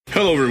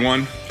Hello,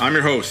 everyone. I'm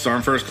your host,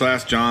 Sergeant First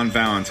Class John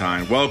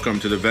Valentine.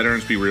 Welcome to the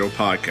Veterans Be Real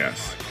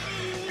podcast.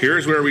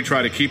 Here's where we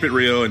try to keep it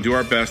real and do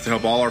our best to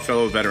help all our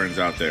fellow veterans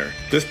out there.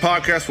 This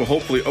podcast will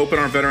hopefully open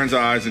our veterans'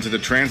 eyes into the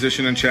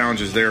transition and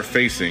challenges they are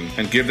facing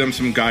and give them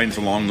some guidance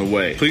along the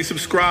way. Please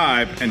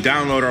subscribe and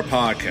download our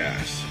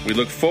podcast. We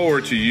look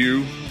forward to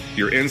you,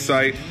 your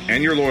insight,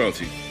 and your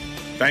loyalty.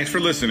 Thanks for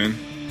listening.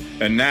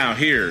 And now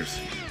here's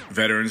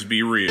Veterans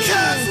Be Real.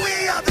 'Cause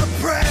we are the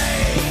brave.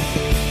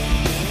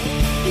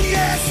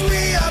 Yes,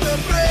 we are the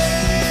brave.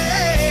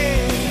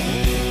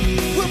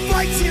 We'll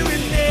fight to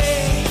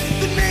rename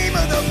the name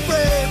of the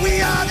brave.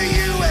 We are the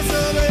US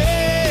of A.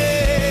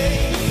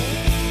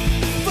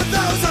 For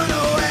those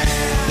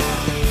unaware,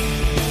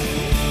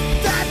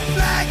 that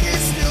flag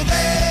is still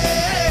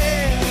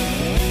there.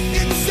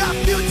 It's our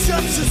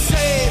future to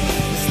save.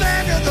 This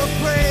land of the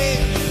brave,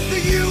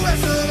 the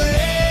US of A.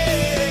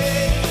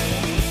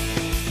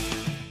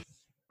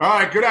 All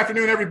right, good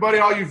afternoon, everybody,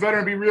 all you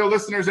Veteran Be Real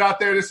listeners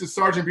out there. This is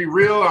Sergeant Be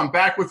Real. I'm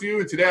back with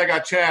you, and today I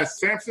got Chaz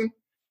Sampson.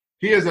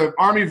 He is an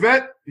Army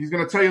vet. He's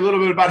going to tell you a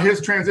little bit about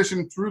his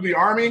transition through the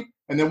Army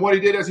and then what he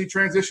did as he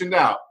transitioned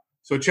out.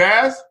 So,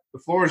 Chaz, the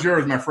floor is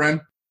yours, my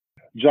friend.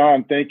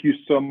 John, thank you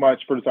so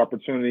much for this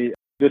opportunity.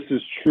 This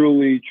is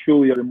truly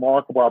a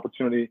remarkable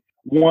opportunity.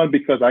 One,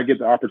 because I get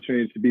the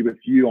opportunity to be with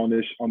you on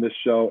this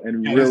show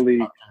and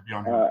really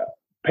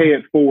pay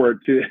it forward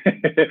to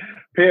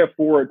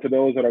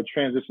those that are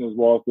transitioning as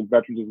well as the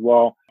veterans as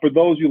well. For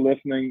those of you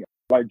listening,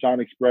 like John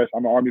expressed,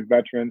 I'm an Army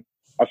veteran.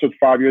 I served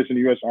 5 years in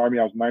the U.S. Army.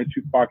 I was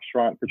 92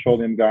 Foxtrot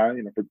petroleum guy,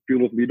 for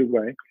Fearless Lead the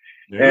Way.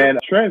 Yeah. And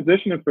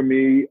transitioning for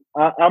me,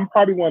 I'm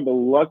probably one of the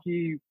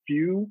lucky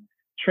few.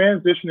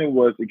 Transitioning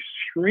was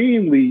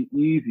extremely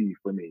easy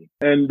for me.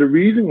 And the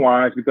reason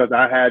why is because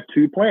I had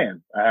two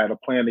plans. I had a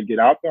plan to get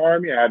out the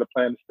Army. I had a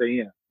plan to stay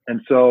in.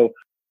 And so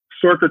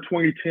circa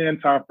 2010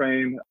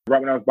 timeframe, right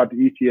when I was about to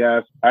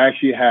ETS, I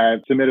actually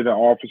had submitted an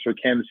officer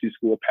candidacy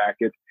school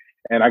packet,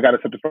 and I got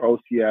accepted for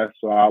OCS.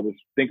 So I was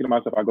thinking to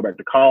myself, I'd go back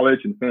to college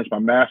and finish my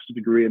master's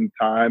degree in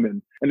time,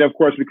 and then, of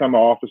course, become an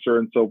officer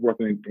and so forth,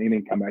 and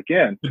then come back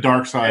in. The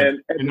dark side.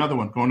 And another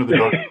one, going to the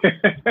dark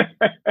side.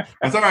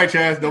 That's all right,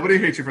 Chaz. Nobody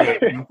hates you for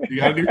that. You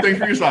got to do things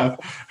for yourself.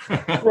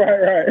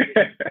 Right.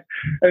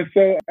 And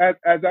so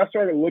as I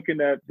started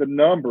looking at the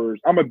numbers,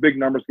 I'm a big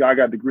numbers guy. I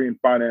got a degree in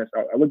finance.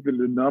 I looked at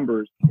the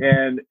numbers,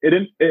 and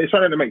it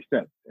started to make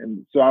sense.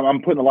 And so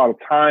I'm putting a lot of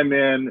time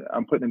in.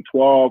 I'm putting in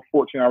 12,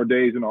 14-hour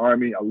days in the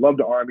Army. I love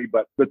the Army,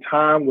 but the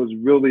time was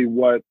really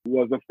what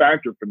was a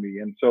factor for me.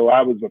 And so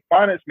I was a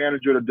finance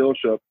manager at a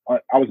dealership.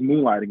 I was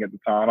moonlighting at the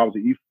time. I was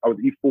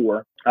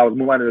E4. I was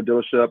moonlighting at a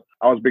dealership.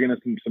 I was bringing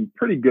in some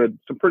pretty good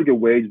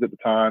wages at the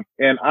time.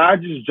 And I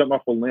just jumped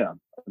off a limb.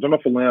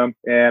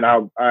 And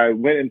I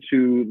went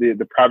into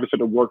the private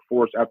sector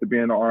workforce after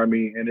being in the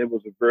Army, and it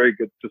was a very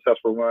good,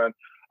 successful run.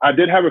 I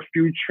did have a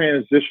few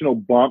transitional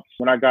bumps.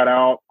 When I got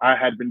out, I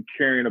had been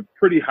carrying a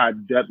pretty high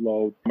debt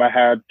load. I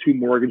had 2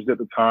 mortgages at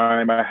the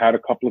time. I had a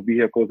couple of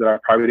vehicles that I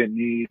probably didn't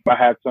need. I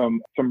had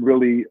some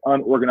really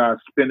unorganized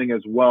spending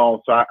as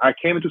well. So I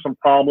came into some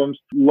problems.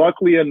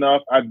 Luckily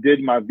enough, I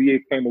did my VA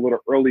claim a little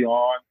early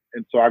on.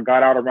 And so I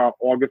got out around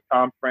August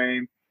time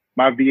frame.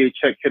 My VA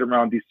check hit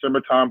around December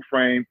time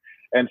frame.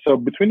 And so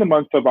between the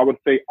months of, I would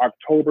say,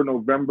 October,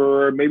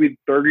 November, maybe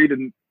 30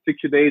 to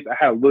 60 days, I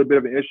had a little bit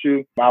of an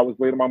issue. I was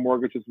late on my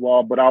mortgage as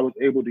well, but I was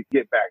able to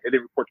get back. It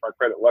didn't report to my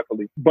credit,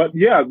 luckily. But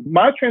yeah,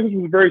 my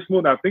transition was very smooth.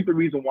 And I think the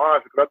reason why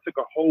is because I took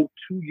a whole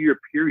 2-year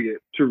period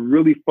to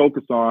really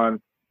focus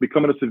on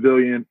becoming a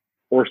civilian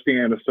or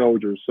staying a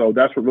soldier. So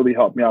that's what really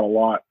helped me out a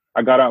lot.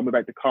 I got out and went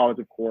back to college,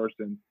 of course,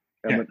 and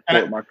went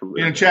forward my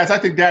career. Chaz, I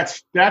think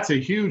that's a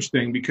huge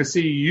thing because,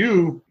 see,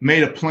 you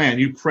made a plan.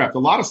 You prepped. A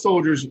lot of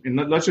soldiers, and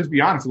let's just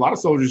be honest, a lot of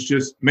soldiers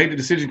just made the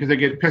decision because they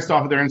get pissed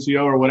off at their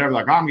NCO or whatever,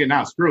 like, oh, I'm getting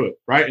out, screw it,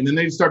 right? And then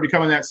they start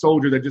becoming that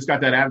soldier that just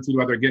got that attitude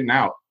about they're getting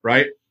out,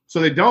 right? So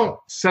they don't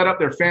set up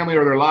their family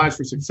or their lives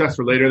for success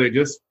for later. They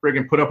just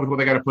friggin' put up with what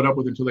they got to put up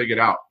with until they get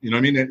out. You know what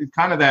I mean? It's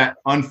kind of that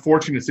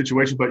unfortunate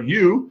situation, but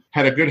you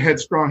had a good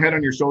strong head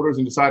on your shoulders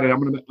and decided I'm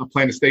going to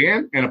plan to stay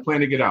in and a plan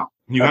to get out.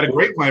 And you had a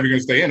great plan if you're going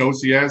to stay in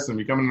OCS and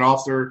becoming an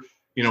officer,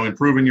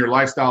 improving your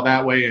lifestyle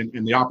that way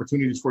and the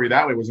opportunities for you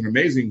that way was an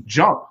amazing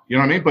jump. You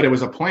know what I mean? But it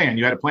was a plan.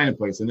 You had a plan in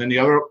place. And then the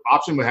other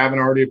option with having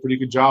already a pretty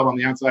good job on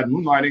the outside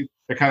moonlighting,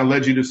 that kind of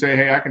led you to say,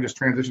 hey, I can just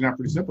transition out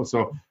pretty simple.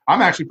 So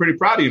I'm actually pretty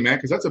proud of you, man,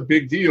 because that's a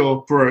big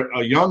deal for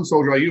a young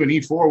soldier like you, an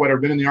E4, whatever,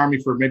 been in the Army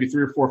for maybe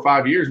 3 or 4 or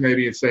 5 years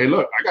maybe, and say,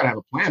 look, I got to have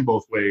a plan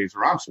both ways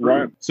or I'm screwed.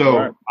 Right. So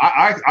right.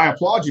 I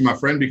applaud you, my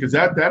friend, because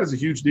that is a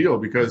huge deal,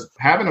 because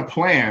having a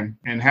plan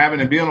and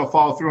being able to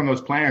follow through on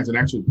those plans and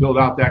actually build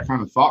out that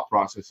kind of thought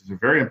process is a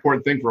very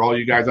important thing for all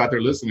you guys out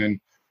there listening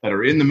that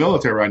are in the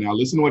military right now.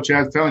 Listen to what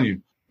Chad's telling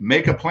you.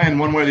 Make a plan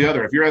one way or the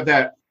other. If you're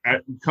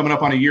coming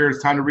up on a year,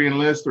 it's time to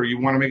re-enlist, or you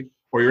want to make,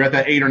 or you're at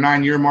that 8 or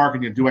 9 year mark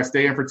and do I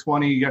stay in for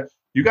 20?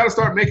 You got to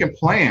start making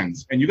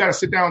plans, and you got to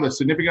sit down with a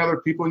significant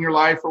other people in your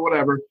life or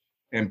whatever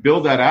and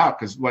build that out.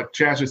 Because what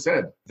Chaz just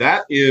said,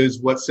 that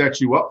is what sets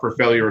you up for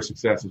failure or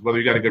success, is whether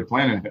you got a good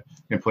plan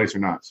in place or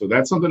not. So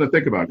that's something to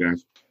think about,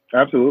 guys.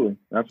 Absolutely.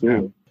 I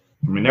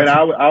mean, And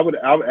I would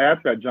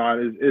ask that,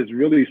 John, is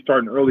really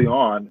starting early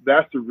on.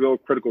 That's the real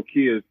critical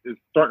key is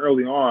starting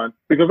early on,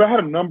 because I had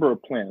a number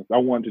of plans I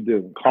wanted to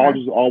do. College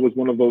is always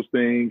one of those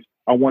things.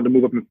 I wanted to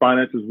move up in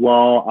finance as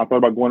well. I thought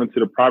about going into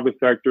the private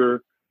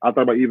sector. I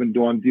thought about even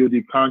doing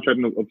DoD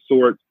contracting of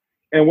sorts.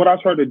 And what I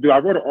started to do, I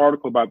wrote an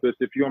article about this.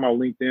 If you're on my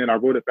LinkedIn, I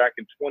wrote it back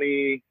in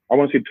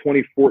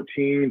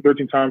 2014,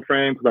 13 time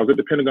frame, because I was at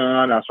the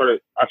Pentagon. I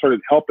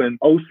started helping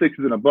 06s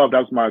and above.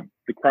 That was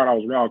the crowd I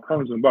was around,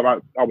 colonels and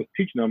above. I was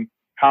teaching them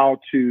how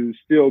to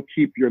still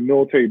keep your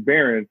military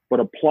bearings,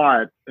 but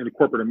apply it in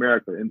corporate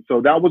America. And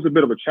so that was a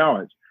bit of a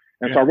challenge.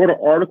 And so I wrote an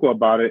article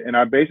about it. And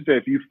I basically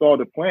said, if you fail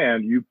to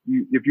plan,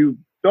 if you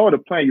fail to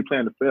plan, you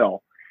plan to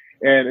fail.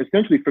 And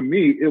essentially for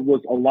me, it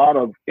was a lot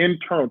of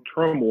internal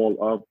turmoil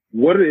of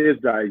what it is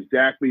that I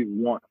exactly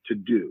want to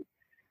do.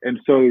 And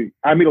so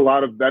I meet a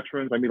lot of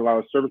veterans. I meet a lot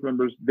of service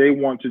members. They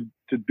want to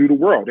do the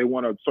world. They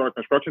want to start a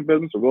construction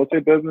business, a real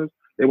estate business.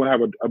 They want to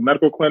have a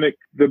medical clinic.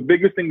 The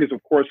biggest thing is,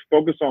 of course,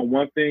 focus on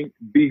one thing,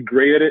 be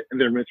great at it, and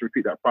then rinse and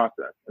repeat that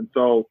process. And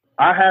so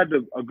I had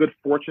a good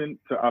fortune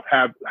of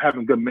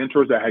having good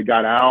mentors that had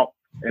got out,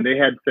 and they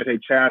had said, hey,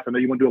 Chaz, I know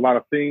you want to do a lot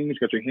of things,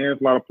 got your hands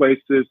in a lot of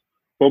places.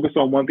 Focus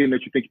on one thing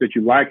that you think that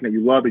you like and that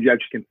you love, that you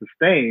actually can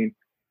sustain,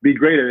 be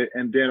great at it,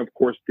 and then, of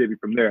course, divvy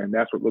from there. And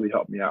that's what really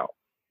helped me out.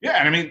 Yeah,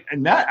 and I mean,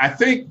 I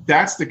think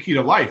that's the key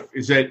to life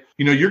is that,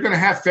 you're going to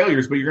have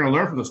failures, but you're going to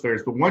learn from those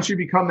failures. But once you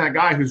become that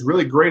guy who's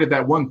really great at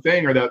that one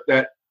thing or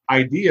that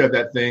idea of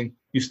that thing,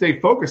 you stay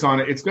focused on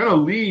it, it's going to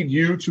lead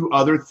you to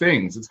other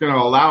things. It's going to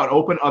allow and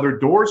open other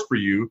doors for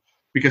you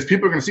because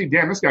people are going to see,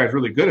 damn, this guy's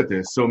really good at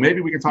this. So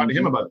maybe we can talk to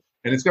him about it.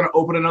 And it's going to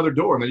open another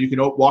door. And then you can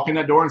walk in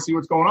that door and see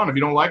what's going on. If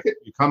you don't like it,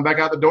 you come back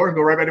out the door and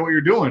go right back to what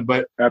you're doing.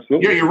 But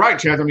absolutely, yeah, you're right,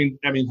 Chaz.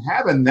 I mean,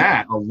 having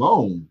that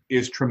alone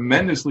is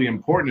tremendously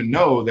important to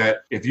know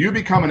that if you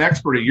become an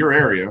expert at your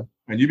area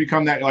and you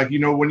become that, like,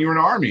 when you're in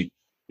the Army,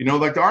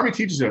 like the Army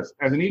teaches us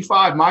as an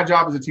E5, my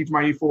job is to teach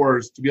my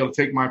E4s to be able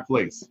to take my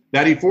place.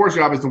 That E4's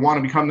job is to want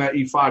to become that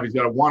E5. He's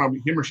got to want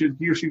to,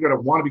 he or she got to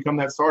want to become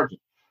that sergeant.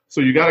 So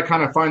you got to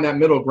kind of find that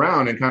middle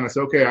ground and kind of say,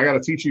 okay, I got to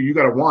teach you. You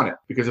got to want it,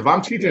 because if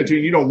I'm teaching it to you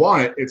and you don't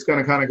want it, it's going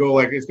to kind of go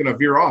like it's going to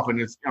veer off,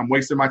 and I'm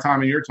wasting my time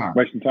and your time.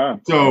 Wasting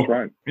time. So, that's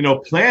right.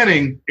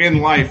 Planning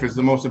in life is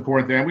the most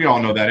important thing. We all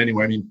know that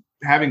anyway. I mean,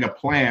 having a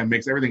plan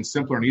makes everything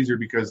simpler and easier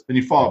because then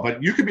you follow.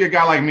 But you could be a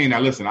guy like me. Now,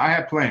 listen, I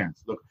had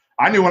plans. Look,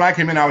 I knew when I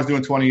came in, I was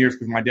doing 20 years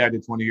because my dad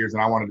did 20 years,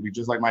 and I wanted to be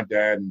just like my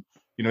dad. And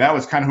that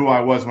was kind of who I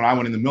was when I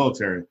went in the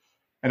military.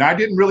 And I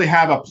didn't really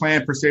have a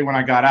plan per se when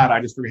I got out.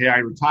 I just figured, hey, I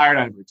retired.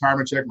 I have a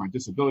retirement check, my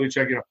disability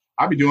check.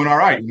 I'd be doing all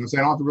right. I don't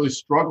have to really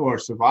struggle or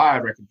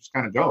survive. I could just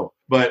kind of go.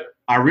 But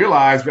I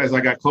realized as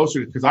I got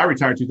closer, because I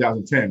retired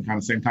 2010, kind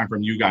of same time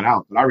frame you got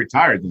out. But I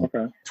retired then.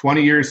 Okay.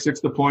 20 years, 6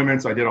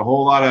 deployments. I did a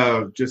whole lot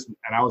of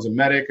and I was a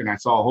medic, and I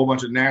saw a whole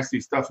bunch of nasty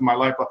stuff in my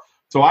life.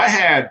 So I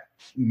had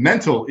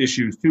mental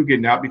issues too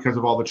getting out because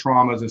of all the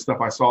traumas and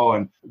stuff I saw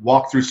and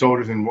walked through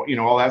soldiers and,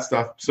 all that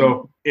stuff.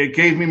 So it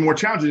gave me more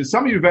challenges. And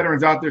some of you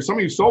veterans out there, some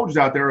of you soldiers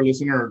out there are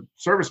listening, or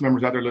service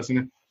members out there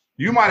listening,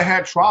 you might have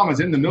had traumas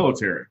in the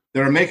military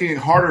that are making it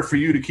harder for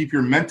you to keep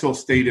your mental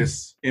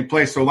status in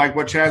place. So like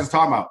what Chaz is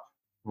talking about,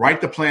 write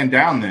the plan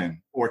down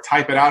then, or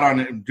type it out on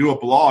it and do a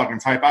blog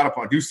and type out a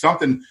plan. Do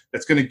something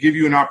that's going to give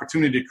you an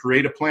opportunity to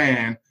create a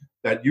plan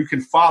that you can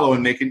follow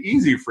and make it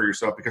easier for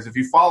yourself. Because if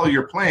you follow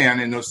your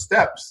plan and those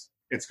steps,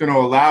 it's going to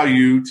allow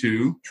you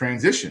to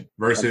transition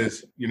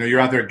versus, you're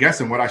out there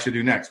guessing what I should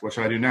do next. What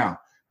should I do now?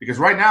 Because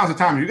right now is the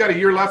time. If you got a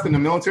year left in the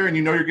military and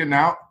you're getting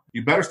out,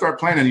 you better start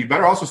planning. You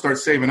better also start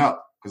saving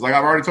up. Because like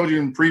I've already told you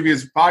in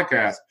previous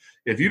podcasts,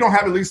 if you don't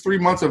have at least 3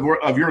 months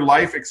of your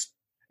life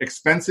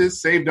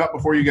expenses saved up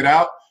before you get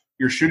out,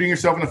 you're shooting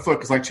yourself in the foot.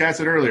 Because like Chad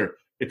said earlier,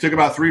 it took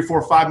about 3,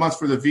 4, 5 months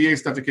for the VA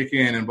stuff to kick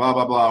in and blah,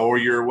 blah, blah, or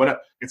your whatever.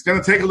 It's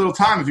going to take a little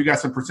time if you got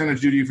some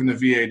percentage duty from the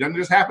VA. It doesn't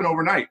just happen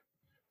overnight.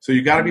 So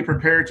you got to be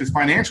prepared to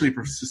financially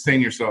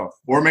sustain yourself,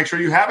 or make sure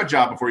you have a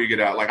job before you get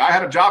out. Like I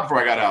had a job before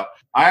I got out.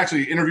 I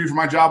actually interviewed for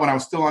my job when I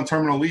was still on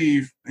terminal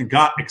leave and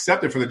got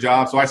accepted for the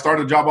job. So I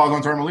started the job while I was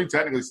on terminal leave,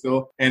 technically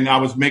still, and I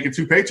was making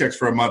 2 paychecks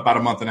for about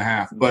a month and a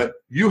half. But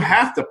you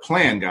have to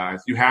plan,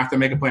 guys. You have to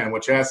make a plan.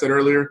 What Chad said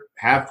earlier,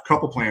 have a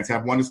couple plans.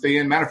 Have one to stay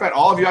in. Matter of fact,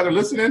 all of you out there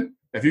listening,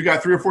 if you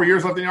got 3 or 4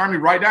 years left in the Army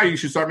right now, you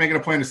should start making a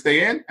plan to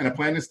stay in and a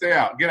plan to stay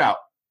out. Get out.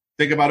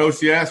 Think about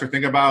OCS, or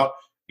think about,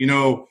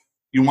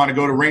 you want to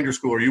go to Ranger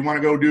School, or you want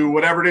to go do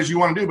whatever it is you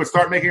want to do, but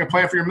start making a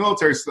plan for your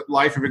military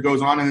life if it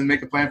goes on, and then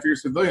make a plan for your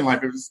civilian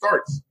life if it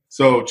starts.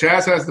 So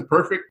Chaz has the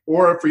perfect,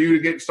 or for you to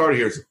get started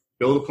here, is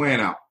build a plan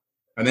out.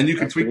 And then you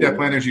can tweak that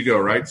plan as you go,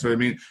 right? So,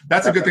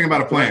 that's a good thing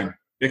about a plan.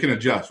 It can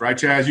adjust, right,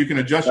 Chaz? You can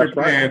adjust your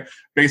plan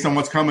based on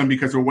what's coming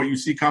because of what you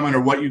see coming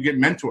or what you get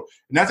mentored.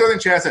 And that's the other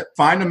thing Chaz said.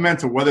 Find a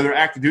mentor, whether they're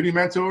active duty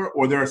mentor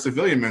or they're a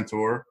civilian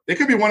mentor. They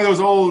could be one of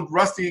those old,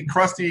 rusty,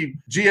 crusty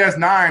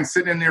GS9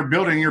 sitting in there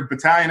building your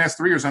battalion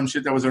S3 or some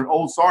shit that was an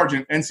old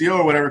sergeant, NCO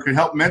or whatever, could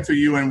help mentor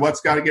you and what's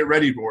got to get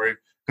ready for it.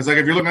 Because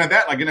if you're looking at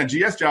that, like in a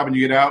GS job and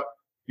you get out,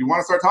 you want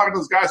to start talking to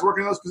those guys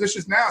working in those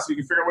positions now so you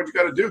can figure out what you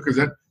got to do, because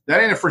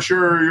that ain't a for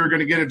sure you're going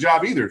to get a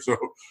job either. So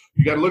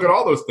you got to look at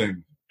all those things.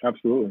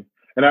 Absolutely.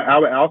 And I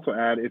would also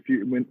add,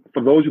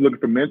 for those who are looking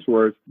for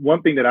mentors,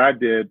 one thing that I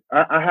did,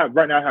 I have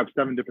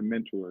 7 different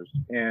mentors.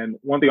 And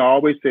one thing I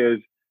always say is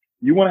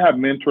you want to have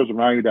mentors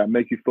around you that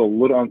make you feel a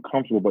little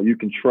uncomfortable, but you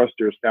can trust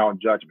their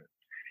sound judgment.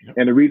 Yep.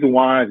 And the reason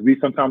why is we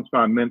sometimes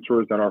find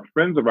mentors that are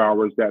friends of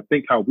ours that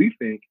think how we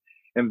think,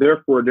 and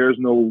therefore there's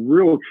no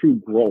real true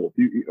growth.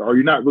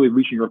 You're not really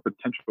reaching your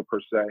potential per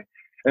se.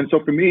 And so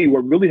for me,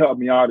 what really helped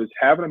me out is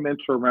having a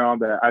mentor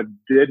around that I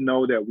did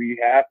know that we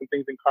had some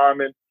things in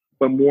common,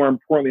 but more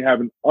importantly,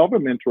 having other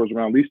mentors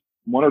around, at least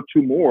 1 or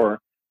 2 more,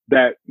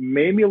 that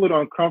made me a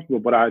little uncomfortable,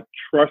 but I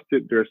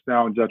trusted their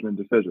sound judgment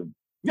decision.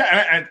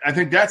 Yeah, I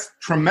think that's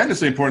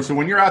tremendously important. So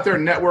when you're out there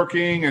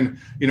networking,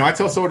 and, I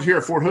tell soldiers here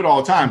at Fort Hood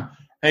all the time,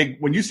 hey,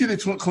 when you see the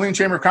Killeen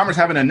Chamber of Commerce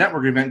having a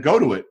network event, go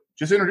to it.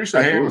 Just introduce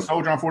yourself. Hey, I'm a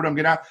soldier on Fort Hood, I'm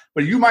getting out.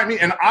 But you might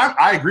meet, and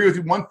I agree with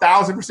you 1,000%,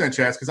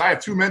 Chaz, because I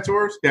have 2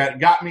 mentors that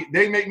got me,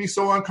 they make me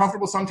so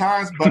uncomfortable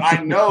sometimes, but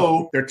I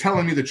know they're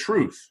telling me the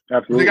truth.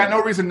 Absolutely. They got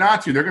no reason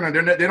not to.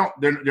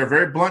 They're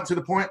very blunt to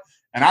the point.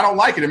 And I don't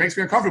like it. It makes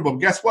me uncomfortable.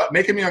 But guess what?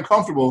 Making me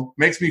uncomfortable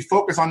makes me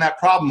focus on that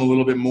problem a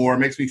little bit more,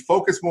 makes me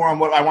focus more on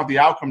what I want the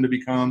outcome to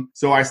become.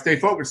 So I stay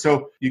focused.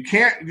 So you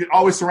can't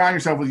always surround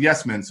yourself with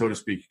yes men, so to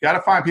speak. You got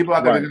to find people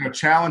out there that are going to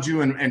challenge you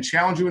and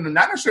challenge you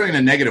not necessarily in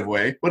a negative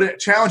way, but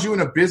challenge you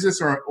in a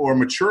business or a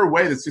mature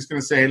way that's just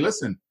going to say, hey,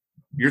 listen,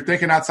 you're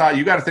thinking outside.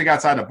 You got to think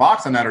outside the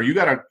box on that, or you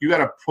got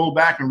to pull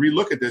back and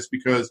relook at this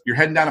because you're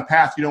heading down a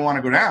path you don't want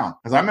to go down.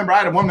 Because I remember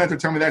I had one mentor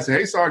tell me that. I said,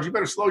 "Hey, Sarge, you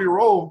better slow your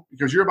roll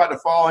because you're about to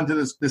fall into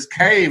this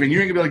cave and you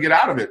ain't gonna be able to get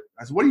out of it."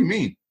 I said, "What do you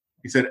mean?"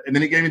 He said, and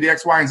then he gave me the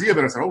X, Y, and Z of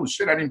it. I said, "Oh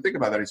shit, I didn't even think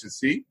about that." He said,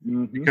 "See,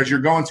 because you're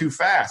going too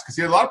fast." Because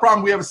see, a lot of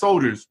problem we have as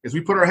soldiers is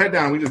we put our head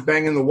down and we just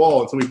bang in the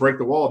wall until we break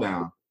the wall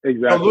down.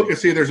 Exactly. Don't look and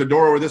see there's a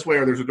door over this way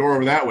or there's a door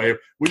over that way.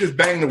 We just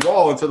bang the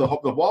wall until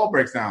the wall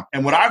breaks down.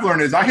 And what I've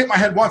learned is I hit my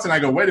head once and I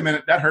go, wait a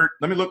minute, that hurt.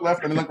 Let me look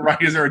left. Let me look right.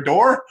 Is there a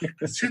door?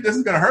 Shoot, this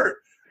is going to hurt.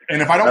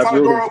 And if I don't find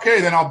a door, okay,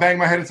 then I'll bang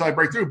my head until I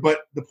break through.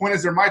 But the point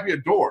is there might be a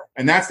door.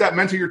 And that's that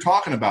mentor you're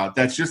talking about.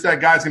 That's just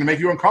that guy's going to make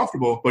you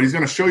uncomfortable, but he's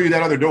going to show you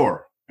that other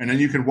door. And then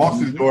you can walk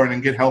through the door and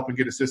then get help and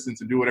get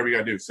assistance and do whatever you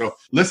got to do. So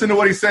listen to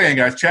what he's saying,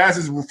 guys. Chaz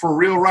is for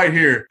real right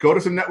here. Go to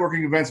some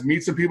networking events,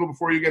 meet some people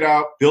before you get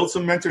out, build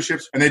some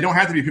mentorships. And they don't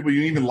have to be people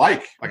you even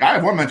like. Like I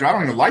have one mentor, I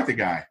don't even like the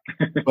guy.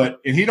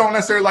 And he don't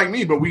necessarily like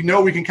me, but we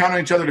know we can count on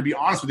each other to be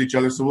honest with each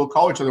other. So we'll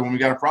call each other when we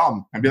got a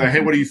problem and be like,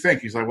 hey, what do you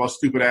think? He's like, well,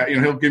 stupid ass.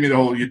 He'll give me the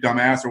whole you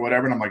dumbass or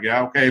whatever. And I'm like,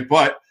 yeah, okay.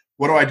 But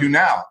what do I do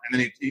now? And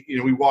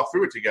then we walk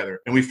through it together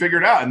and we figure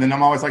it out. And then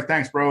I'm always like,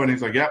 thanks, bro. And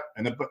he's like, yep.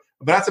 And then, but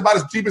that's about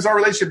as deep as our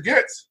relationship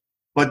gets.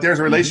 But there's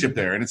a relationship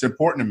there, and it's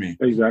important to me.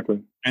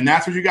 Exactly. And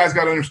that's what you guys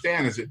got to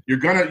understand is that you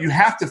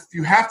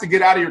have to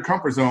get out of your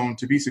comfort zone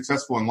to be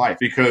successful in life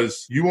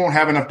because you won't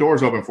have enough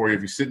doors open for you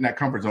if you sit in that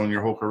comfort zone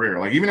your whole career.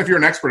 Like even if you're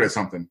an expert at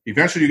something,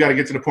 eventually you got to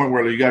get to the point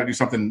where you got to do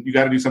something. You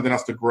got to do something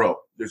else to grow.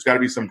 There's got to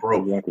be some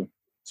growth. Exactly.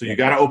 So you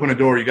got to open a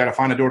door. You got to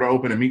find a door to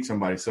open and meet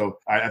somebody. So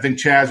I think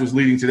Chaz was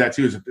leading to that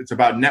too. It's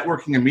about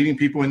networking and meeting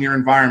people in your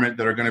environment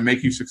that are going to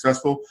make you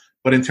successful,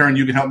 but in turn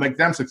you can help make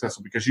them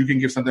successful because you can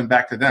give something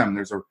back to them.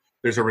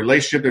 There's a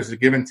relationship. There's a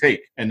give and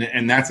take.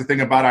 And that's the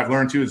thing about I've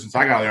learned too since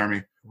I got out of the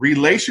Army.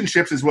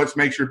 Relationships is what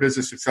makes your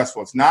business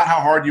successful. It's not how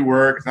hard you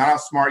work. It's not how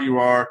smart you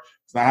are.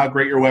 It's not how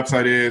great your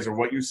website is or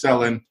what you're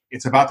selling.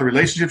 It's about the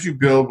relationships you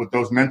build with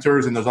those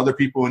mentors and those other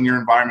people in your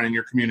environment, in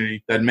your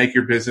community that make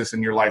your business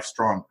and your life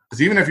strong.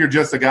 Because even if you're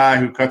just a guy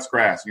who cuts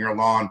grass and you're a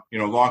lawn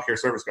care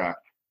service guy,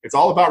 it's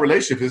all about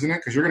relationships, isn't it?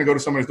 Because you're going to go to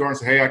somebody's door and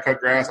say, hey, I cut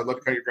grass. I'd love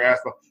to cut your grass.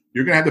 But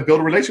you're going to have to build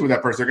a relationship with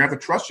that person. They're going to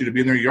have to trust you to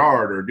be in their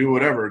yard or do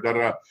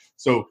whatever.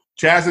 So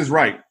Chaz is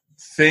right.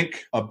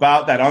 Think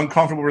about that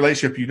uncomfortable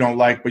relationship you don't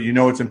like, but you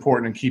know it's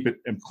important and keep it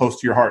close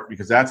to your heart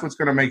because that's what's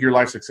going to make your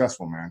life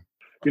successful, man.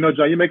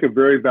 John, you make a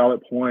very valid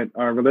point.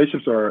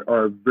 Relationships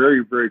are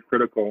very, very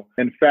critical.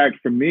 In fact,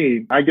 for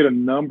me, I get a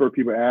number of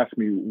people ask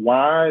me,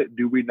 why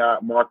do we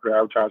not market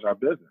or advertise our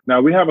business? Now,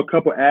 we have a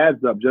couple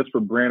ads up just for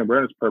brand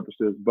awareness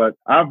purposes, but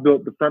I've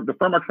built the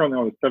firm I currently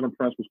own is Seven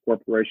Principles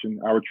Corporation.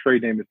 Our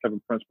trade name is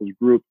Seven Principles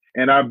Group,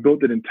 and I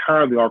built it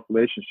entirely off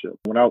relationship.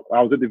 When I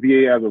was at the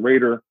VA as a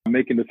rater,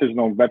 making decisions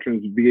on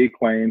veterans' VA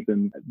claims,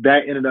 and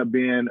that ended up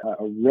being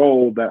a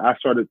role that I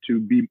started to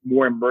be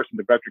more immersed in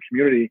the veteran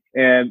community.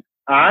 And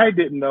I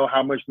didn't know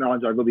how much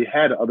knowledge I really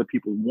had that other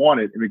people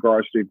wanted in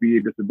regards to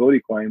VA disability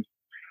claims.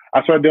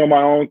 I started doing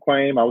my own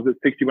claim. I was at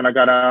 60 when I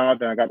got out,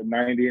 then I got to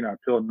 90, and I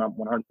filled up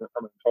 100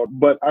 total.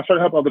 But I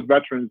started helping other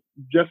veterans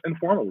just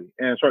informally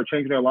and started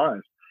changing their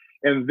lives.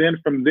 And then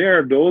from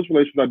there, those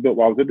relationships I built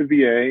while I was at the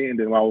VA, and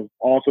then while I was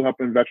also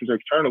helping veterans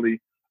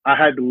externally, I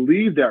had to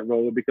leave that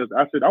role because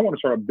I said, I want to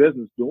start a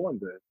business doing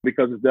this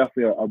because it's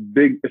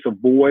definitely it's a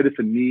void, it's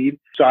a need.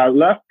 So I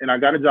left and I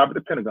got a job at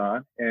the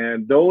Pentagon,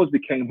 and those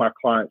became my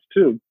clients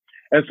too.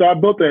 And so I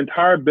built the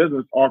entire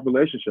business off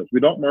relationships. We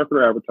don't market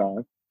or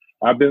advertise.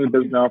 I've been in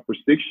business now for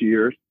 6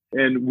 years.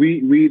 And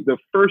the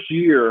first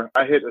year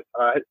I hit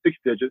 6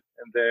 digits.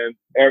 And then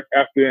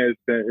after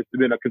that, it's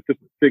been a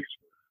consistent six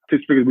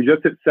figures. We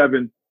just hit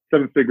 7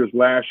 seven figures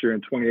last year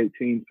in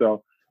 2018.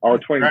 So, or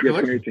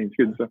 2018.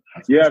 Excuse me. So,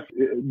 yes,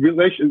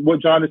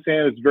 what John is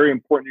saying is very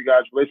important. You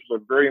guys, relationships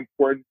are very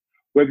important.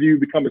 Whether you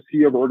become a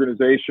CEO of an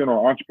organization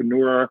or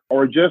entrepreneur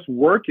or just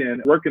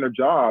working a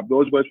job,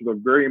 those relationships are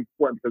very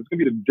important because it's going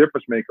to be the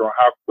difference maker on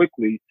how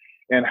quickly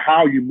and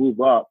how you move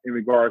up in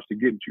regards to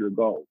getting to your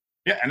goals.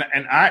 Yeah,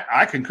 and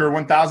I concur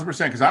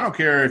 1,000% because I don't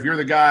care if you're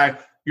the guy,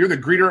 you're the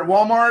greeter at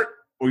Walmart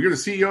or you're the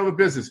CEO of a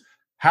business.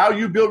 How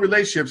you build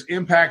relationships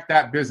impact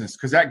that business.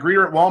 Because that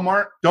greeter at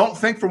Walmart, don't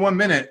think for 1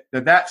 minute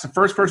that that's the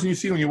first person you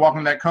see when you walk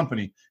into that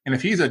company. And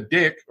if he's a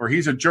dick or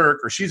he's a jerk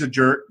or she's a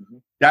jerk,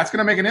 that's going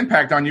to make an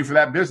impact on you for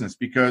that business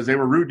because they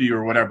were rude to you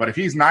or whatever. But if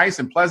he's nice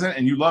and pleasant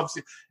and you love,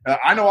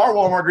 I know our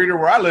Walmart greeter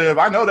where I live.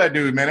 I know that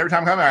dude, man. Every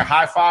time I come in, I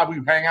high five,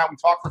 we hang out, we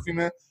talk for a few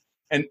minutes.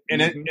 And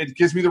it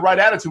gives me the right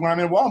attitude when I'm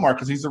in Walmart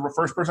because he's the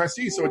first person I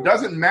see. So it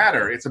doesn't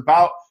matter. It's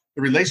about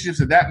the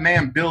relationships that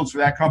man builds for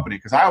that company.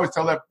 Because I always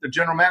tell the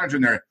general manager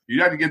in there,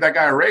 you have to give that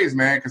guy a raise,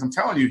 man. Because I'm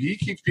telling you, he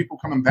keeps people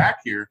coming back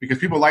here because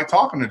people like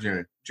talking to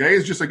Jay. Jay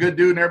is just a good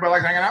dude and everybody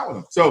likes hanging out with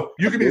him. So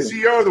you can be the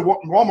CEO of the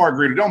Walmart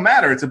greeter. It don't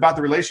matter. It's about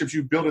the relationships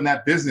you build in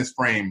that business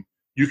frame.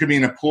 You can be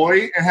an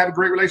employee and have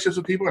great relationships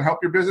with people and help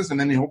your business. And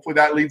then hopefully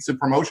that leads to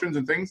promotions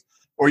and things.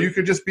 Or you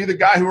could just be the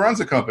guy who runs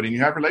the company and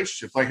you have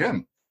relationships like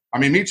him. I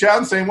mean, me,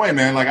 Chad, the same way,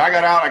 man. Like I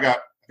got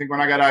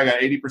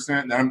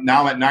 80%. And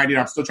now I'm at 90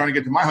 and I'm still trying to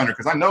get to my 100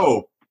 because I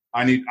know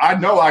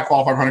I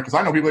qualify for 100 because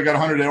I know people that got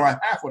 100 they don't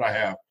have half what I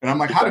have. And I'm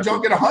like, how did y'all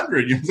get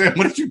 100? You know what I'm saying?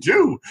 What did you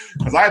do?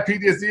 Because I have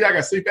PTSD, I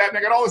got sleep apnea,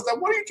 I got all this stuff.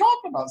 What are you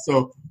talking about?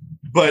 So,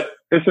 but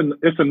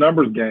it's a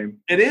numbers game.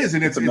 It is,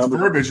 and it's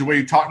verbiage. The way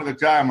you talk to the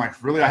guy, I'm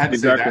like, really? I had to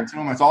say that to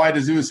him. That's all I had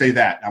to do is say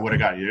that. I would have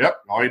got you. Yep.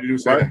 All I had to do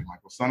is say that. I'm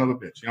like, well, son of a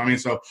bitch. You know what I mean?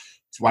 So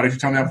why did you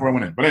tell me that before I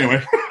went in? But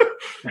anyway.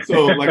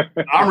 So like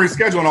I'm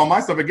rescheduling all my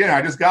stuff again.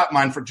 I just got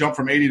mine for jump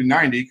from 80 to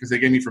 90 because they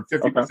gave me from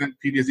 50%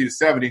 PTSD to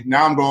 70.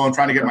 Now I'm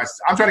trying to get 100%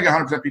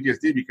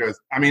 PTSD because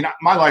I mean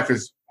my life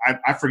is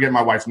I forget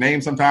my wife's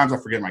name sometimes. I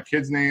forget my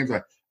kids' names.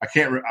 I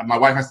can't. My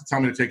wife has to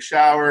tell me to take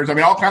showers. I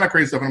mean all kind of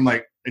crazy stuff. And I'm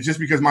like, it's just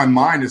because my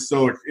mind is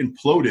so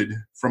imploded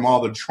from all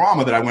the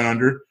trauma that I went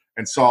under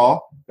and saw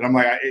that I'm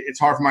like it's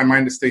hard for my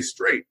mind to stay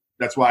straight.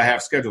 That's why I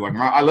have schedule. Like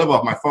I live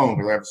off my phone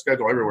because I have a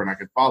schedule everywhere and I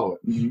can follow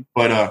it. Mm-hmm.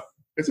 But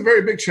it's a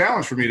very big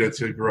challenge for me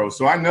to grow.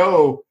 So I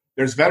know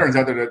there's veterans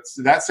out there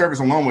that service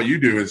alone, what you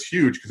do is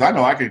huge because I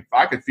know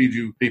I could feed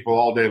you people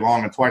all day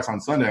long and twice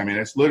on Sunday. I mean,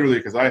 it's literally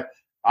because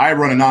I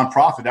run a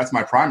nonprofit. That's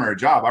my primary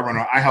job.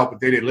 I help with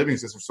day-to-day living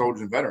system for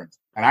soldiers and veterans.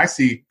 And I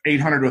see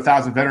 800 to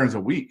 1,000 veterans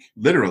a week,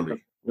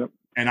 literally. Yep.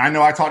 And I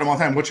know I talk to them all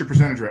the time. What's your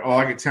percentage rate? Oh,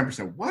 I get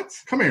 10%. What?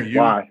 Come here, you.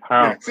 Why?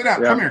 How? Yeah, sit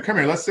down. Yeah. Come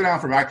here. Let's sit down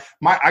for a minute.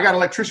 I got an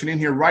electrician in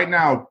here right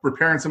now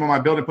repairing some of my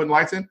building, putting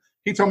lights in.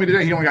 He told me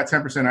today he only got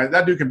 10%.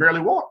 That dude can barely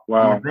walk.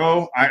 Wow. Like,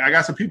 bro, I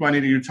got some people I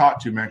need you to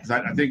talk to, man, because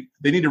I think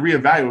they need to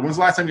reevaluate. When was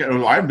the last time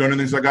I haven't done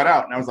anything since I got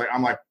out? And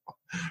I'm like,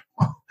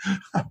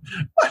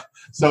 what?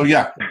 So,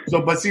 yeah.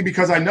 But see,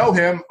 because I know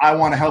him, I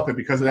want to help him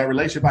because of that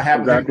relationship I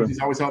have with him. Because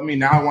he's always helped me.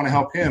 Now I want to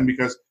help him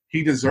because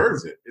he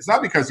deserves it. It's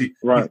not because he's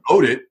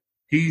owed it.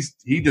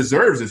 He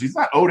deserves this. He's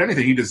not owed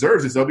anything. He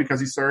deserves it, though, because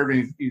he served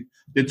and he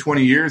did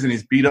 20 years and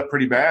he's beat up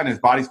pretty bad and his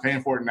body's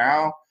paying for it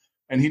now.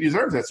 And he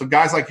deserves that. So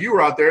guys like you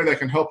are out there that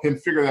can help him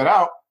figure that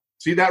out.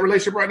 See that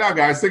relationship right now,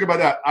 guys. Think about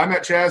that. I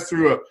met Chaz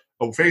through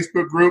a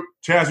Facebook group.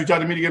 Chaz reached out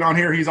to me to get on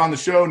here. He's on the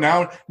show.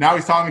 Now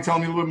he's telling me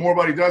a little bit more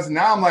about what he does. And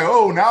now I'm like,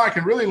 now I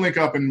can really link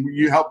up and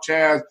you help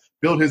Chaz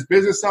build his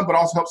business some, but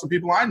also help some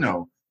people I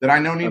know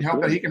need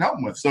help that he can help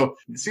them with. So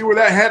see where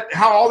that head,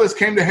 how all this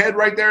came to head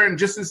right there. And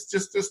just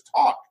this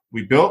talk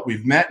we built,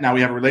 we've met. Now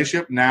we have a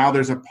relationship. Now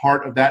there's a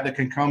part of that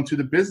can come to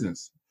the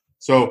business.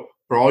 So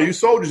for all you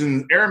soldiers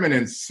and airmen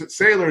and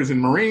sailors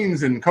and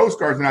Marines and Coast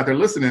Guardsmen out there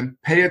listening,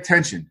 pay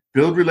attention,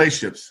 build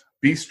relationships,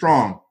 be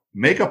strong,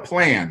 make a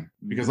plan.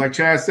 Because like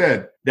Chaz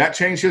said, that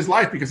changed his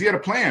life because he had a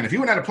plan. If he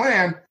wouldn't have had a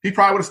plan, he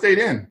probably would have stayed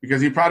in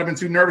because he'd probably been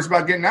too nervous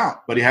about getting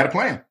out. But he had a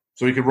plan,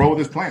 so he could roll with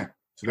his plan.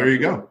 So there you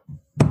go.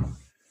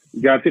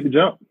 You got to take the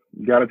jump.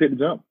 Yeah,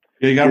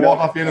 you got to walk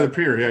off the end of the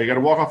pier. Yeah, you got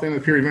to walk off the end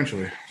of the pier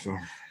eventually. So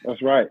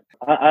that's right.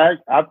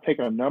 I've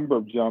taken a number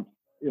of jumps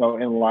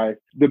in life.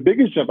 The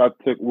biggest jump I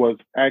took was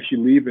actually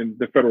leaving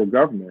the federal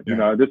government.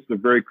 Yeah. This is a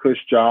very cush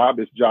job.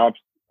 It's job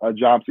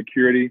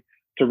security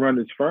to run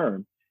this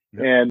firm.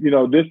 Yeah. And,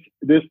 this,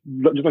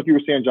 just like you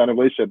were saying, John, in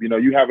relationship,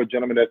 you have a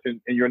gentleman that's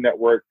in your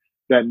network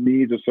that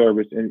needs a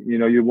service and,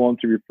 you're willing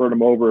to refer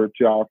them over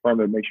to our firm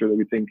to make sure that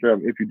we take care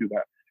of it if you do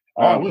that.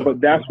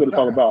 But that's what it's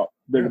all about,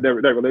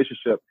 that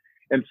relationship.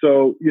 And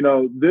so,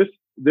 this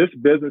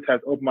business has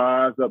opened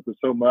my eyes up to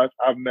so much.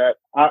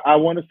 I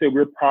want to say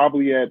we're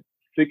probably at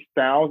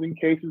 6,000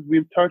 cases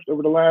we've touched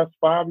over the last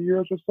 5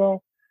 years or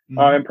so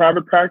in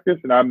private practice.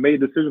 And I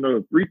made a decision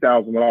over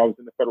 3,000 when I was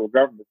in the federal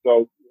government.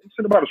 So it's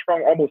about a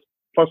strong, almost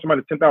plus or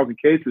minus 10,000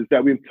 cases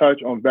that we've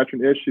touched on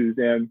veteran issues.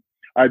 And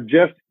I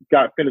just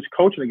got finished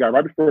coaching a guy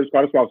right before this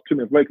call. That's why I was 2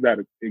 minutes late because I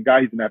had a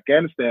guy, he's in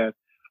Afghanistan.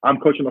 I'm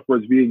coaching him for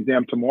his VA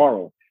exam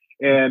tomorrow.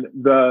 And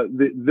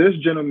this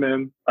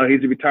gentleman,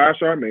 he's a retired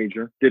sergeant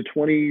major, did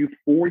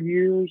 24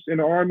 years in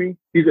the Army.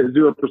 He's at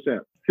 0%.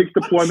 Six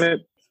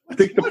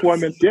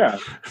deployments, yeah.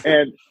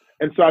 And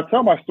so I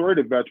tell my story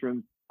to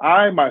veterans.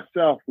 I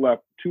myself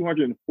left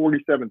 $247,000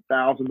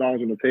 on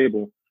the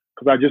table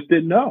because I just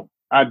didn't know.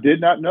 I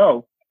did not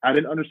know. I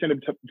didn't understand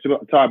it until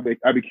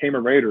I became a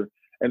Raider.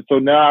 And so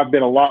now I've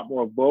been a lot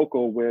more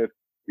vocal with,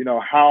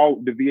 how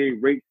the VA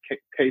rates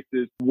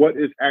cases, what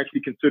is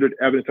actually considered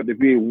evidence that the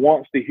VA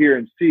wants to hear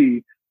and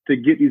see to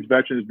get these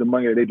veterans the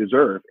money that they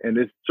deserve. And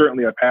it's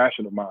certainly a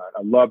passion of mine.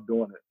 I love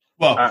doing it.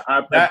 Well,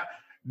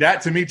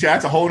 that to me, Chad,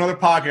 that's a whole other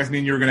podcast me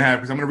and you were going to have,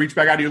 because I'm going to reach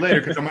back out to you later,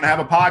 because I'm going to have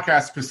a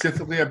podcast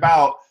specifically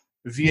about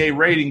VA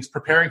ratings,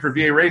 preparing for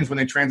VA ratings when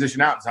they transition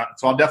out.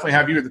 So I'll definitely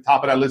have you at the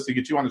top of that list to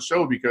get you on the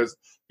show, because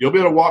you'll be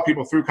able to walk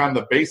people through kind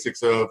of the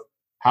basics of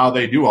how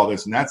they do all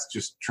this. And that's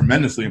just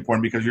tremendously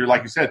important, because you're,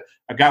 like you said,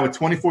 a guy with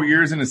 24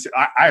 years in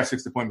I have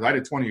 6 deployments. I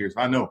did 20 years.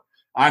 I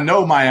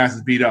know my ass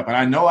is beat up, and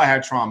I know I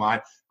had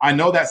trauma. I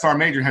know that Sergeant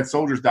Major had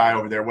soldiers die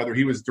over there, whether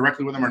he was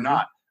directly with them or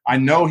not. I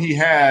know he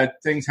had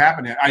things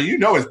happening.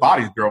 His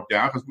body's broke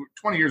down, because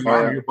 20 years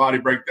later, your body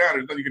breaks down.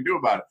 There's nothing you can do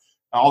about it.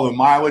 All the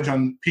mileage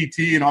on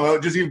PT and all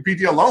that, just even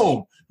PT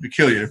alone could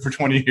kill you for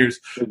 20 years.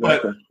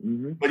 Exactly.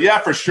 But yeah,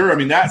 for sure. I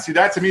mean, that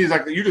to me is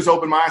like, you just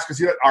opened my eyes, because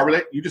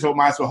you just opened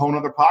my eyes to a whole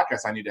other podcast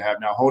I need to have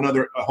now, a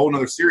whole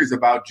other series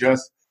about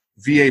just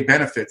VA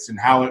benefits and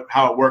how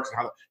it works, and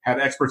how to have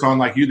experts on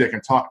like you that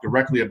can talk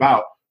directly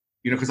about,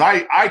 because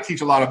I teach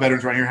a lot of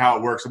veterans right here how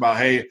it works about,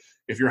 hey,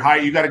 if you're high,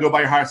 you got to go by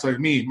your highest. Like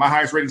me, my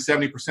highest rating is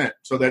 70%.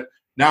 So that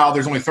now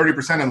there's only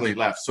 30% of the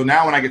left. So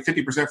now when I get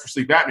 50% for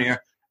sleep apnea,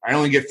 I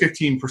only get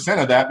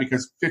 15% of that,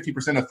 because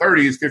 50% of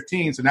 30 is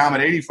 15. So now I'm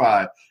at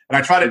 85. And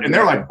I try to, and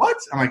they're like, what?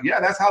 I'm like, yeah,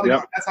 that's how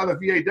the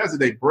VA does it.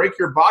 They break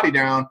your body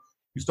down.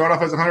 You start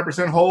off as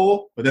 100%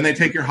 whole, but then they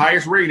take your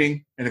highest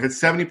rating. And if it's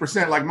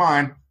 70% like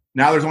mine,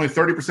 now there's only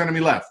 30% of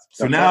me left.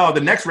 So now the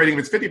next rating,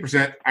 if it's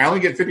 50%, I only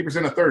get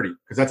 50% of 30,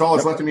 because that's all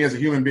that's left of me as a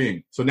human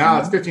being. So now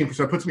it's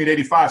 15%, puts me at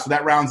 85. So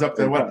that rounds up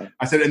to what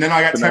I said. And then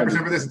I got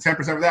 10% for this and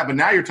 10% for that. But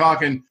now you're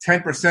talking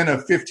 10%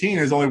 of 15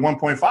 is only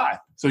 1.5.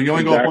 So you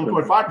only go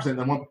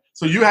 1.5%.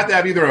 So you have to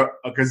have either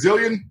a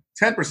gazillion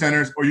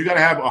 10%ers, or you got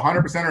to have 100%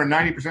 or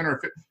 90% or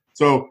 50.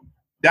 So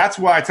that's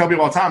why I tell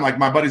people all the time, like,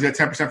 my buddy's at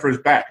 10% for his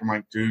back. I'm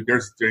like, dude,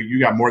 you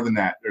got more than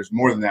that. There's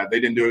more than that. They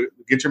didn't do it.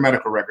 Get your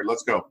medical record.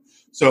 Let's go.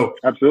 So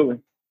absolutely.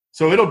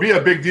 So it'll be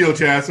a big deal,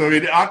 Chad. So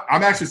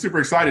I'm actually super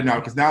excited now,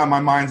 because now my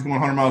mind's going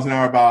 100 miles an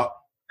hour about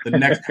the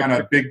next kind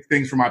of big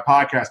things for my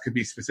podcast could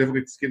be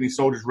specifically getting these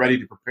soldiers ready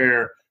to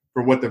prepare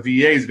for what the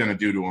VA is going to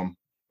do to them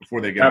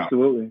before they get out.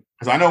 Absolutely.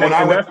 Because I know when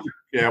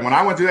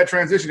I went through that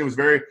transition, it was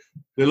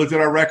they looked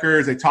at our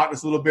records, they talked to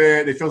us a little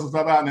bit, they filled some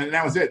stuff out, and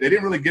that was it. They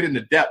didn't really get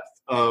into depth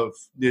of,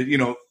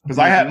 because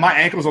I had my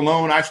ankles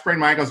alone. I've sprained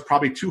my ankles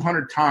probably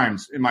 200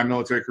 times in my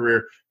military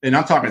career. And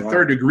I'm talking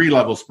third degree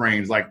level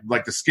sprains, like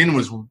the skin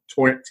was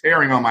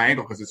tearing on my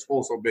ankle because it's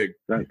full so big.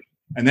 Right.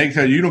 And they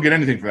tell you don't get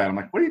anything for that. I'm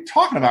like, what are you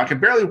talking about? I can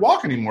barely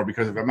walk anymore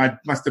because of it.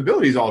 My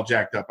stability is all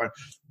jacked up.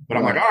 But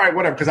I'm like, all right,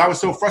 whatever. Because I was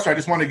so frustrated. I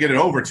just wanted to get it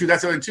over too.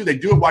 That's the other thing too. They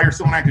do it while you're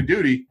still on active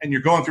duty and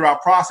you're going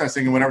throughout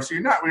processing and whatever. So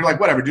you're like,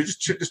 whatever, dude,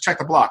 just check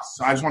the blocks.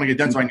 So I just want to get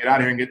done so I can get out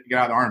of here and get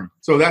out of the Army.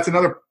 So that's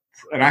another.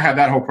 And I had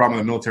that whole problem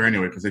in the military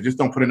anyway, because they just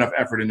don't put enough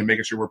effort into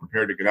making sure we're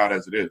prepared to get out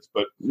as it is.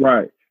 But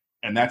right.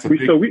 And that's a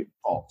big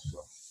fault. So.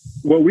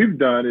 What we've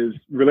done is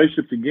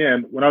relationships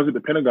again. When I was at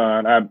the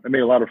Pentagon, I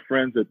made a lot of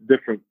friends at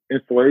different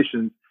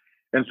installations.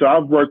 And so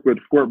I've worked with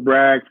Fort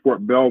Bragg,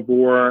 Fort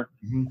Belvoir,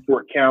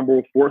 Fort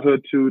Campbell, Fort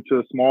Hood to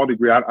a small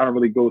degree. I don't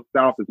really go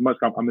south as much.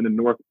 I'm in the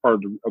north part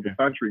of the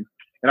country.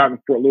 And I'm in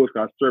Fort Lewis,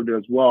 I served there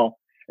as well.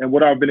 And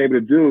what I've been able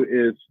to do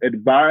is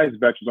advise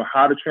veterans on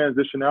how to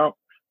transition out.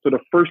 So the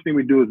first thing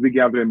we do is we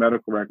gather their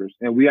medical records,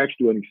 and we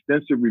actually do an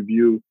extensive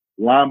review,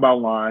 line by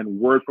line,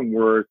 word from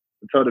word,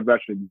 to tell the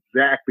veteran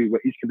exactly what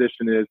each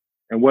condition is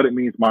and what it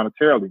means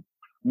monetarily.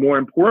 More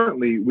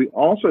importantly, we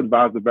also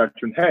advise the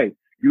veteran, hey,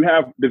 you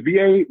have the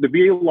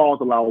VA laws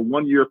allow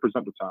 1 year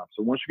presumptive time.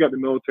 So once you got the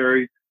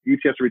military,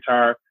 ETS to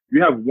retire,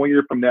 you have 1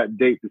 year from that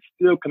date to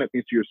still connect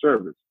into your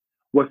service.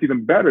 What's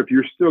even better, if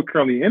you're still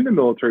currently in the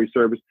military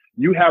service,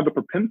 you have the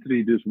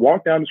propensity to just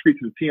walk down the street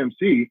to the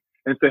TMC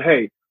and say,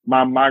 hey,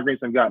 my migraines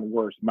have gotten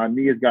worse. My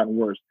knee has gotten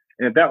worse.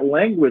 And if that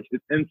language is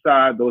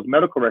inside those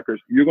medical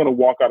records, you're going to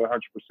walk out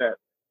 100%.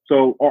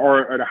 So,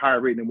 or at a higher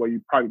rate than where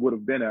you probably would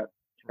have been at.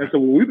 And so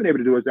what we've been able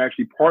to do is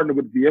actually partner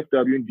with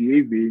VFW and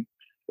DAV.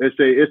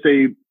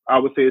 I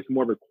would say it's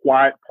more of a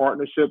quiet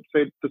partnership,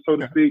 so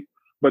to speak,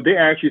 but they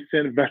actually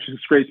send veterans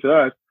straight to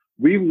us.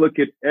 We look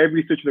at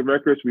every stitch of the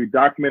records. We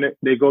document it.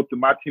 They go through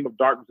my team of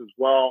darkness as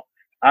well.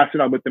 I sit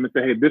down with them and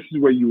say, hey, this is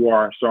where you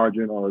are,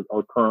 Sergeant or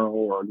Colonel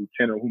or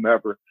Lieutenant or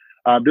whomever.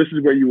 This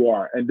is where you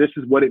are, and this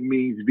is what it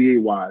means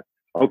VA-wise.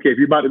 Okay, if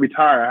you're about to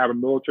retire, I have a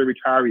military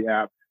retiree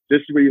app. This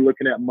is where you're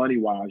looking at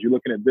money-wise. You're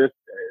looking at this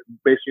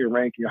based on your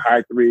rank, your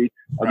high 3.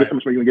 Right. This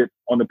is what you're going to get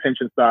on the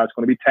pension side. It's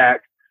going to be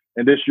taxed.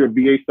 And this is your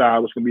VA side,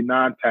 which is going to be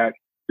non-tax.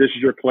 This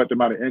is your collected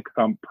amount of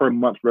income per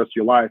month for the rest of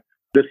your life.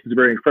 This is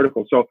very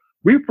critical. So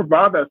we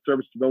provide that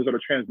service to those that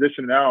are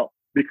transitioning out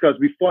because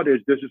we thought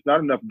there's just not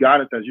enough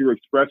guidance, as you were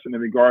expressing,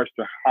 in regards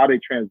to how they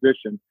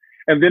transition.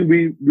 And then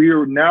we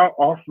are now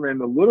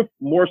offering a little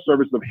more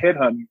service of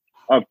headhunting,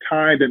 of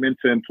tying them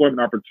into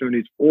employment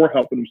opportunities or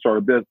helping them start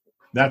a business.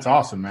 That's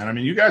awesome, man. I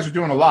mean, you guys are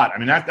doing a lot. I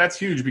mean, that's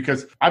huge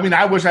because, I mean,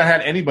 I wish I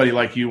had anybody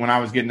like you when I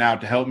was getting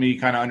out to help me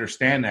kind of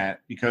understand that,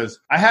 because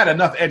I had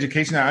enough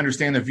education to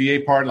understand the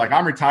VA part. Like,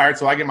 I'm retired,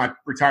 so I get my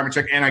retirement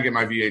check and I get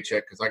my VA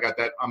check because I got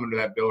that, I'm under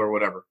that bill or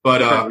whatever.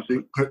 But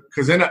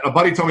because then a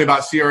buddy told me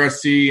about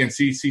CRSC and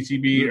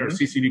CCTB or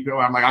CCDP.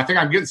 I'm like, I think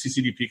I'm getting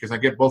CCDP because I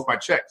get both my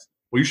checks.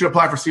 Well, you should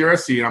apply for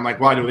CRSC. And I'm like,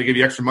 why? Do they give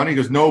you extra money? He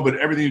goes, no, but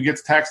everything you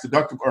get's tax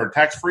deductible or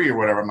tax free or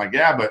whatever. I'm like,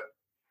 yeah, but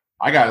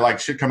I got like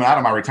shit coming out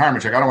of my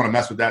retirement check. I don't want to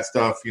mess with that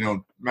stuff, you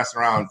know,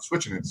 messing around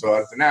switching it. So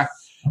I said, nah.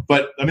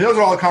 But I mean, those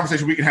are all the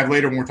conversations we can have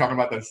later when we're talking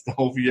about the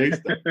whole VA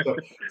stuff. So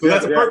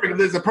that's a perfect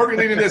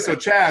lead into this. So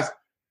Chaz,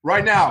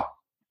 right now,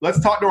 let's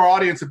talk to our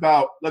audience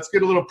about, let's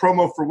get a little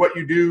promo for what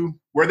you do,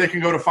 where they can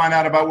go to find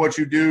out about what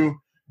you do,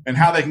 and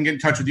how they can get in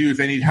touch with you if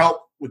they need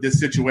help with this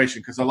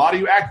situation. Because a lot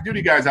of you active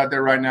duty guys out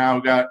there right now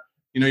who got,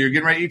 you know, you're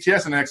getting ready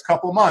ETS in the next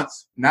couple of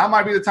months. Now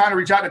might be the time to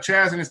reach out to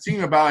Chaz and his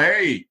team about,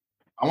 hey,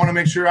 I want to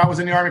make sure I was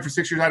in the Army for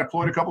 6 years. I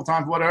deployed a couple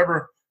times,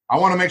 whatever. I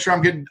want to make sure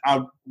I'm getting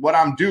what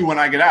I'm due when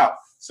I get out.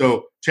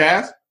 So,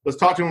 Chaz, let's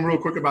talk to him real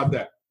quick about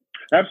that.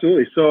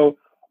 Absolutely. So,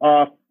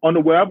 on the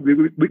web,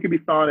 we can be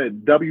found at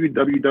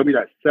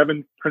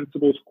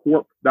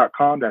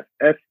www.7principlescorp.com. That's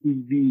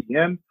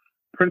SEVN,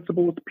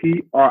 Principles,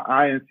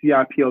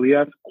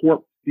 PRINCIPLES,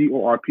 Corp,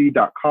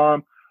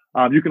 CORP.com.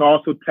 You can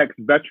also text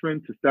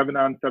veteran to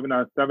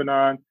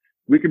 797979.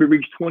 We can be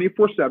reached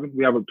 24/7.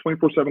 We have a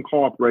 24/7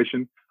 call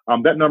operation.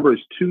 That number is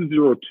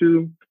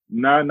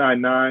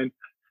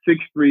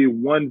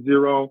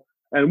 202-999-6310.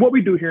 And what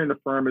we do here in the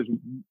firm is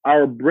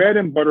our bread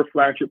and butter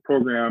flagship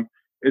program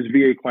is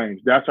VA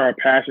claims. That's our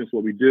passion. It's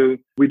what we do.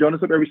 We don't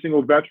accept every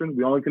single veteran.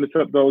 We only can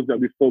accept those that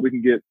we feel we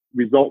can get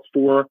results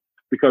for,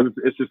 because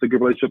it's just a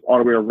good relationship all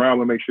the way around.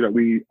 We make sure that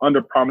we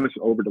under promise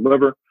and over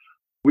deliver.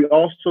 We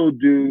also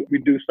do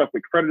stuff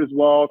with credit as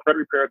well, credit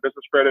repair,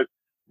 business credit.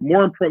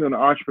 More important than the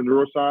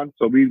entrepreneurial side.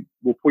 So we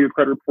will pull your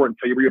credit report and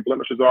tell you where your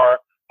blemishes are,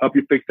 help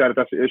you fix that if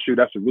that's an issue.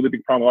 That's a really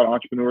big problem with a lot of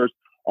entrepreneurs.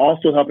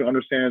 Also helping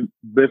understand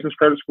business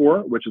credit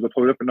score, which is a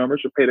totally different number.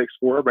 Your paydex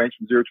score range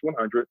from 0 to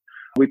 100.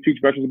 We teach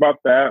veterans about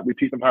that. We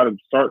teach them how to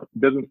start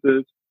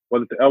businesses,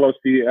 whether it's the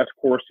LLC, S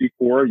Corp, C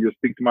Corp. You'll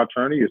speak to my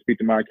attorney. You'll speak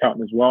to my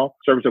accountant as well.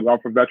 Service that we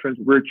offer veterans.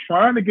 We're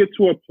trying to get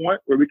to a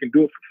point where we can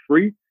do it for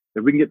free,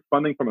 if we can get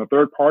funding from a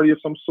third party of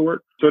some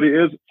sort. So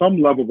there is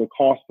some level of a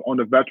cost on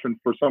the veteran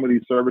for some of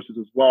these services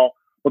as well.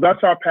 But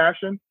that's our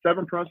passion.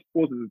 7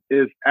 Principles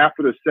is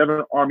after the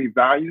 7 Army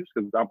values,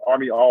 because I'm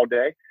Army all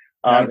day.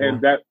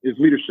 And that is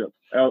leadership,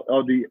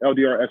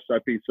 LDR,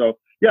 SIP. So,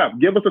 yeah,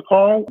 give us a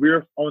call.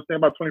 We're on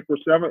standby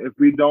 24/7. If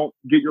we don't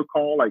get your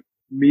call, like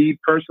me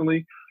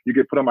personally, you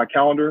get put on my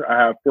calendar. I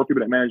have 4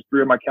 people that manage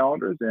 3 of my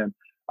calendars, and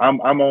I'm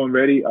on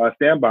ready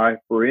standby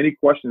for any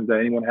questions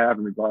that anyone have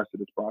in regards to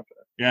this process.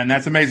 Yeah, and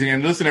that's amazing.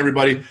 And listen,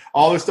 everybody,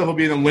 all this stuff will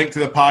be in the link to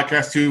the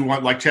podcast too.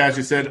 Like Chaz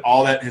just said,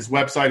 all that, his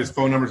website, his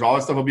phone numbers, all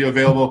that stuff will be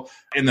available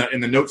in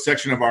the notes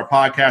section of our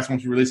podcast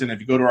once we release it. And if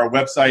you go to our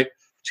website,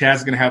 Chaz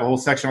is going to have a whole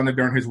section on there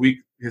during his week.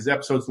 His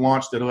episode's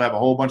launched. It'll have a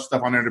whole bunch of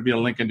stuff on there to be a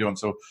link into him.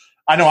 So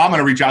I know I'm going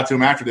to reach out to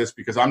him after this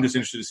because I'm just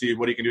interested to see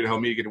what he can do to help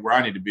me get to where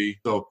I need to be.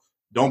 So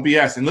don't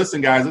BS. And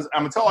listen, guys,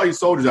 I'm going to tell all you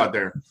soldiers out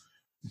there,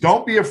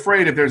 don't be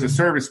afraid if there's a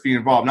service fee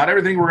involved. Not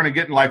everything we're going to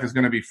get in life is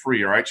going to be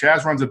free, all right?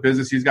 Chaz runs a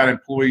business. He's got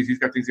employees. He's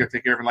got things he's got to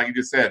take care of. And like you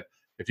just said,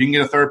 if he can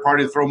get a third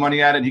party to throw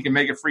money at it and he can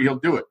make it free, he'll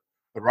do it.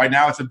 But right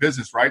now it's a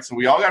business, right? So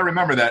we all got to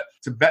remember that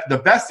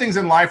the best things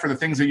in life are the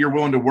things that you're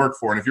willing to work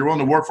for. And if you're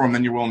willing to work for them,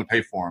 then you're willing to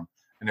pay for them.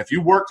 And if you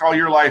worked all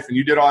your life and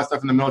you did all that stuff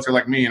in the military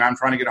like me, and I'm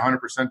trying to get 100%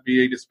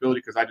 VA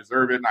disability because I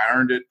deserve it and I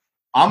earned it,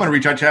 I'm going to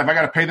reach out to you. If I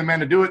got to pay the man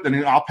to do it,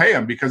 then I'll pay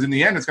him, because in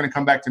the end, it's going to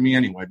come back to me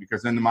anyway,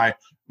 because then my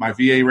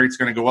VA rate's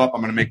going to go up.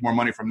 I'm going to make more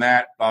money from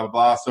that, blah, blah,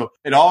 blah. So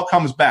it all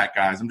comes back,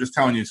 guys. I'm just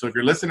telling you. So if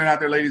you're listening out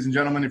there, ladies and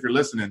gentlemen, if you're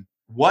listening,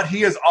 what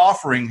he is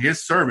offering,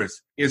 his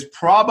service, is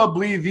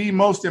probably the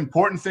most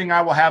important thing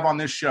I will have on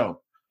this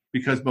show.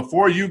 Because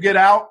before you get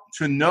out,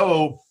 to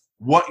know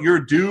what you're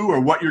due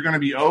or what you're going to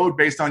be owed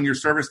based on your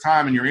service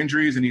time and your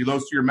injuries, and he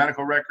goes through your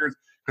medical records.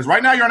 Because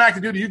right now you're on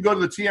active duty, you can go to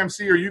the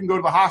TMC or you can go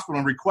to the hospital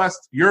and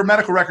request your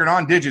medical record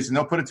on digits, and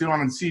they'll put it to you on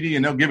a CD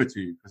and they'll give it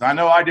to you. Because I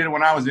know I did it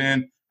when I was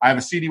in. I have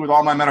a CD with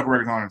all my medical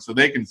records on it, so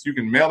you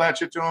can mail that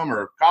shit to them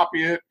or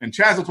copy it. And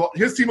Chaz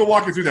his team will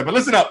walk you through that. But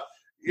listen up,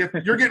 if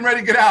you're getting ready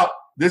to get out,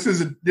 this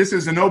is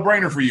a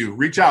no-brainer for you.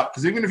 Reach out,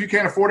 because even if you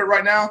can't afford it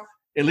right now,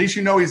 at least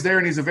you know he's there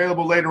and he's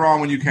available later on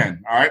when you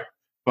can. All right.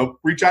 But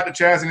reach out to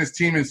Chaz and his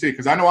team and see,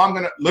 because I know I'm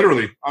going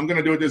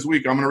to do it this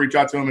week. I'm going to reach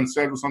out to him and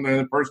schedule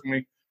something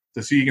personally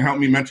to see he can help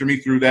me, mentor me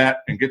through that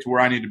and get to where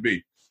I need to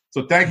be.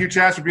 So thank you,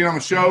 Chaz, for being on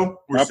the show.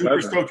 We're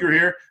super stoked you're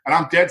here. And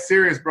I'm dead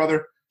serious,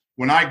 brother.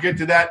 When I get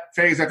to that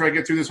phase, after I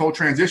get through this whole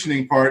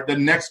transitioning part, the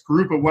next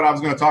group of what I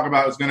was going to talk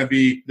about is going to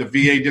be the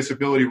VA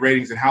disability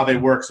ratings and how they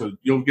work. So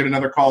you'll get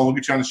another call. We'll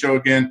get you on the show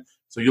again.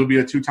 So you'll be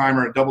a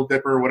 2-timer, a double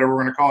dipper, or whatever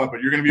we're going to call it.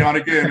 But you're going to be on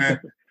again, man.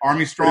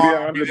 Army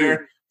Strong, be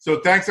there. So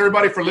thanks,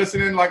 everybody, for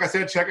listening. Like I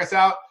said, check us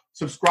out.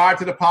 subscribe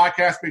to the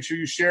podcast. Make sure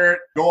you share it.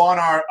 Go on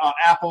our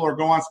Apple or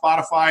go on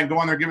Spotify and go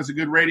on there, give us a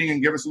good rating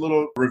and give us a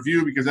little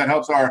review because that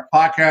helps our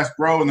podcast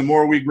grow. And the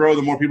more we grow,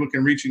 the more people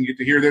can reach and get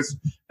to hear this.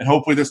 And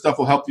hopefully this stuff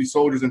will help these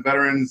soldiers and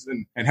veterans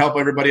and help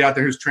everybody out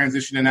there who's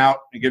transitioning out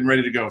and getting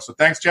ready to go. So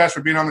thanks, Josh,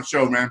 for being on the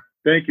show, man.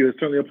 Thank you. It's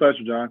certainly a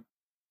pleasure, John.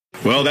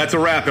 Well, that's a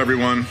wrap,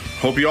 everyone.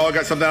 Hope you all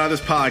got something out of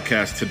this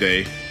podcast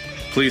today.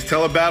 Please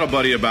tell a battle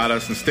buddy about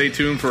us and stay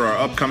tuned for our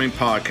upcoming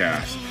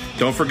podcast.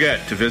 Don't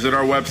forget to visit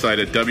our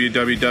website at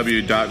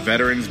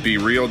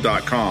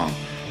www.veteransbereal.com.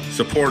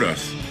 Support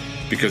us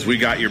because we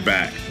got your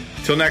back.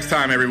 Till next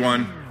time,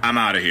 everyone, I'm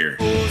out of here.